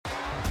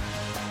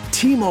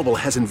T-Mobile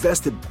has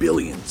invested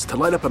billions to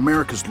light up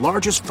America's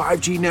largest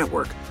 5G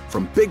network,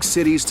 from big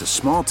cities to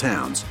small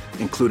towns,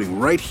 including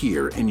right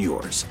here in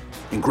yours.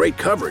 And great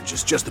coverage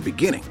is just the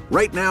beginning.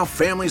 Right now,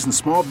 families and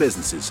small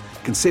businesses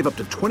can save up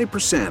to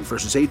 20%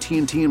 versus AT&T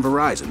and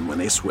Verizon when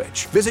they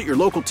switch. Visit your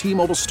local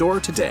T-Mobile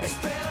store today.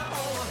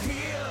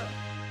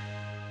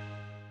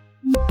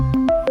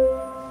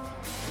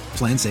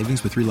 Plan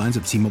savings with 3 lines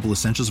of T-Mobile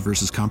Essentials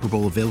versus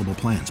comparable available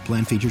plans.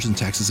 Plan features and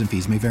taxes and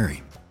fees may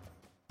vary.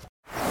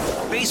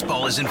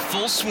 Baseball is in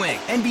full swing.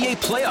 NBA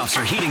playoffs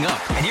are heating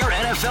up, and your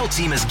NFL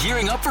team is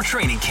gearing up for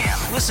training camp.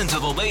 Listen to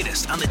the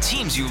latest on the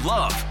teams you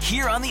love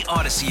here on the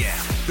Odyssey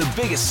app.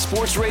 The biggest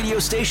sports radio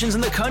stations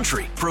in the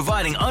country,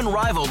 providing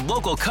unrivaled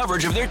local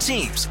coverage of their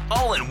teams,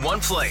 all in one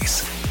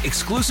place.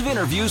 Exclusive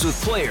interviews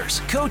with players,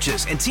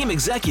 coaches, and team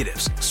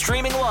executives,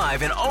 streaming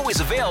live and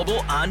always available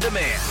on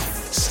demand.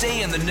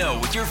 Stay in the know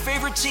with your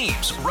favorite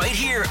teams right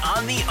here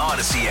on the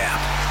Odyssey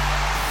app.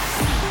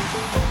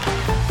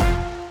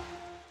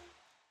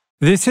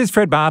 This is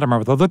Fred Bodimer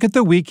with a look at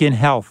the week in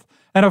health.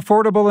 An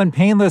affordable and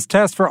painless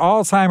test for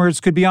Alzheimer's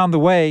could be on the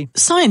way.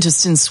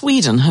 Scientists in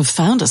Sweden have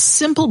found a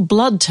simple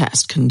blood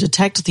test can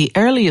detect the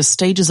earliest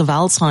stages of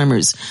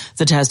Alzheimer's.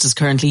 The test is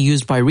currently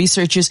used by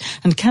researchers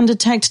and can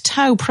detect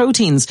tau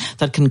proteins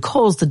that can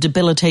cause the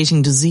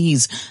debilitating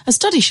disease. A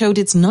study showed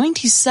it's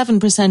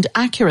 97%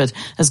 accurate,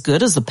 as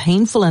good as the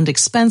painful and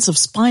expensive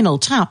spinal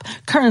tap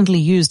currently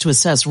used to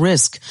assess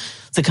risk.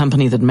 The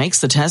company that makes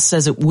the test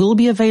says it will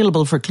be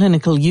available for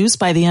clinical use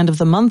by the end of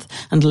the month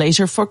and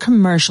later for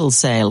commercial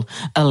sale.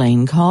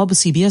 Elaine Cobb,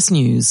 CBS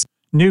News.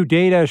 New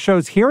data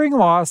shows hearing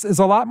loss is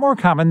a lot more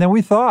common than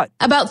we thought.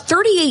 About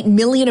 38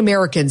 million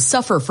Americans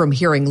suffer from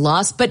hearing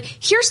loss, but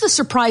here's the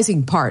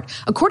surprising part.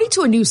 According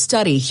to a new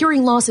study,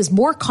 hearing loss is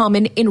more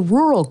common in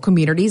rural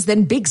communities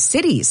than big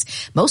cities,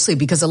 mostly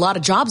because a lot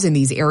of jobs in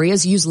these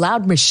areas use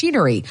loud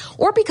machinery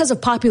or because of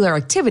popular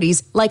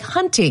activities like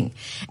hunting.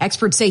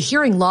 Experts say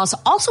hearing loss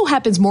also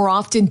happens more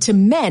often to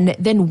men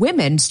than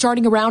women,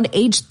 starting around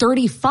age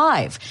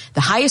 35.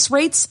 The highest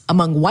rates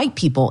among white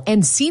people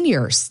and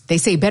seniors. They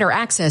say better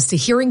access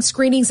to hearing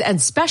screenings and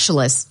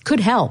specialists could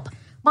help.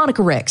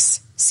 Monica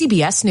Ricks,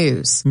 CBS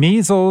News.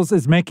 Measles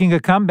is making a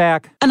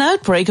comeback. An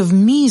outbreak of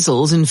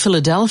measles in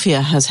Philadelphia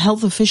has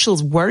health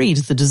officials worried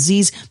the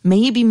disease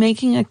may be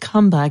making a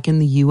comeback in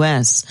the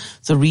U.S.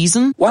 The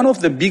reason? One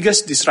of the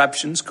biggest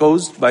disruptions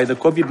caused by the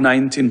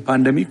COVID-19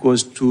 pandemic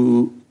was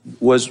to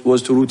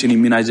routine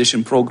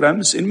immunization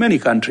programs in many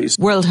countries.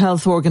 World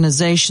Health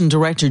Organization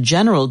Director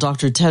General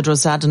Dr.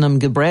 Tedros Adhanom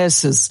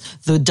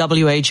Ghebreyesus, the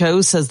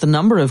WHO says the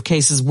number of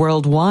cases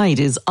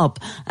worldwide is up,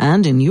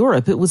 and in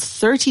Europe it was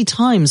 30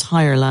 times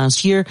higher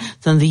last year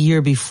than the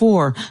year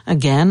before,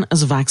 again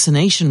as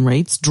vaccination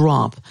rates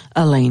drop.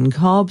 Elaine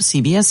Cobb,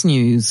 CBS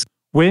News.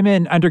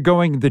 Women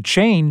undergoing the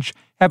change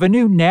have a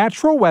new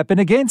natural weapon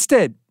against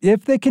it,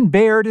 if they can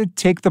bear to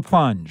take the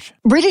plunge.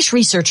 British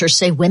researchers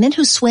say women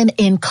who swim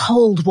in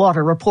cold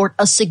water report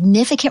a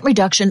significant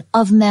reduction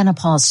of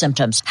menopause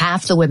symptoms.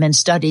 Half the women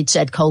studied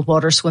said cold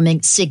water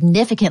swimming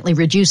significantly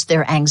reduced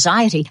their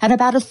anxiety, and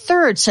about a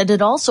third said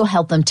it also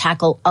helped them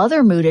tackle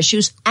other mood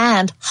issues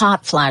and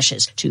hot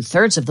flashes.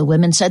 2/3 of the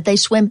women said they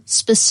swim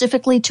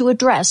specifically to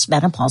address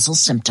menopausal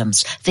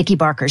symptoms. Vicki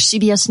Barker,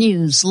 CBS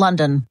News,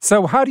 London.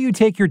 So how do you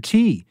take your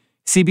tea?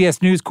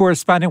 CBS News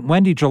correspondent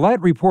Wendy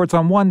Gillette reports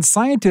on one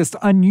scientist's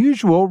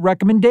unusual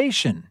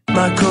recommendation.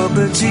 My cup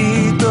of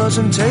tea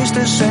doesn't taste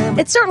the same.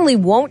 It certainly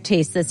won't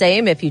taste the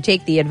same if you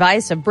take the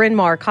advice of Bryn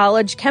Mawr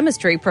College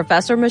chemistry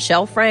professor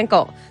Michelle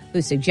Frankel,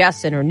 who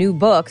suggests in her new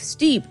book,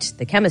 Steeped,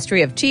 The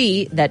Chemistry of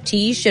Tea, that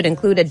tea should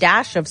include a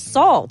dash of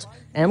salt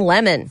and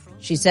lemon.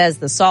 She says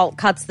the salt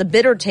cuts the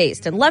bitter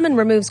taste and lemon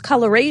removes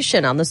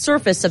coloration on the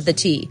surface of the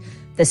tea.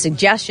 The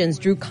suggestions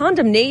drew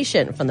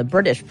condemnation from the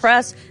British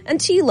press and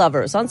tea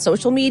lovers on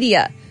social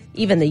media.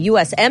 Even the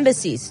U.S.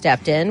 Embassy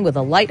stepped in with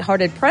a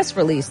lighthearted press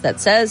release that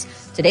says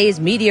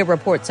today's media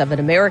reports of an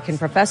American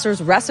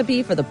professor's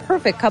recipe for the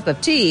perfect cup of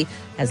tea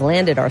has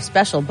landed our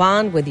special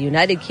bond with the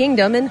United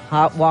Kingdom in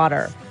hot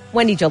water.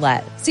 Wendy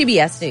Gillette,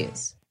 CBS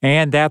News.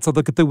 And that's a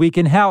look at the week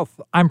in health.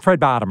 I'm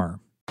Fred Bodimer.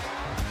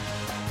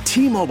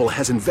 T-Mobile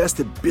has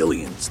invested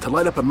billions to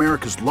light up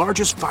America's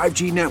largest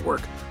 5G network,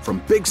 from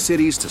big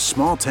cities to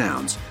small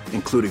towns,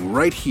 including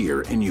right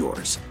here in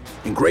yours.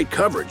 And great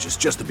coverage is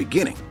just the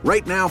beginning.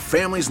 Right now,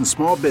 families and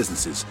small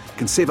businesses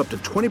can save up to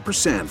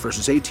 20%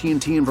 versus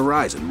AT&T and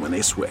Verizon when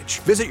they switch.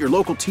 Visit your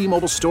local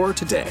T-Mobile store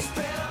today.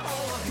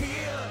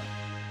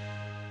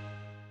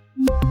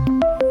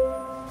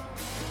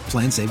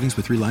 Plan savings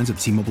with 3 lines of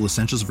T-Mobile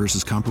Essentials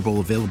versus comparable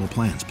available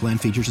plans. Plan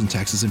features and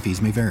taxes and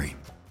fees may vary.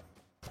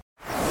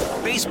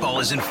 Baseball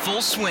is in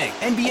full swing.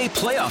 NBA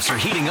playoffs are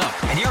heating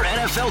up, and your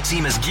NFL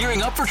team is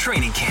gearing up for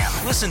training camp.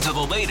 Listen to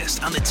the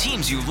latest on the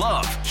teams you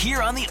love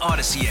here on the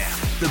Odyssey app.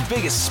 The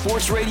biggest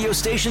sports radio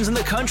stations in the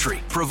country,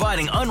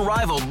 providing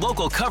unrivaled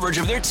local coverage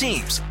of their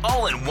teams,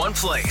 all in one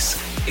place.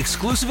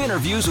 Exclusive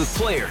interviews with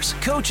players,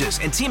 coaches,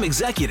 and team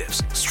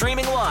executives,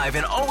 streaming live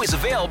and always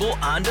available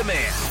on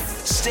demand.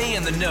 Stay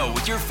in the know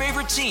with your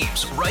favorite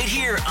teams right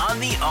here on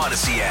the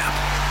Odyssey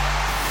app.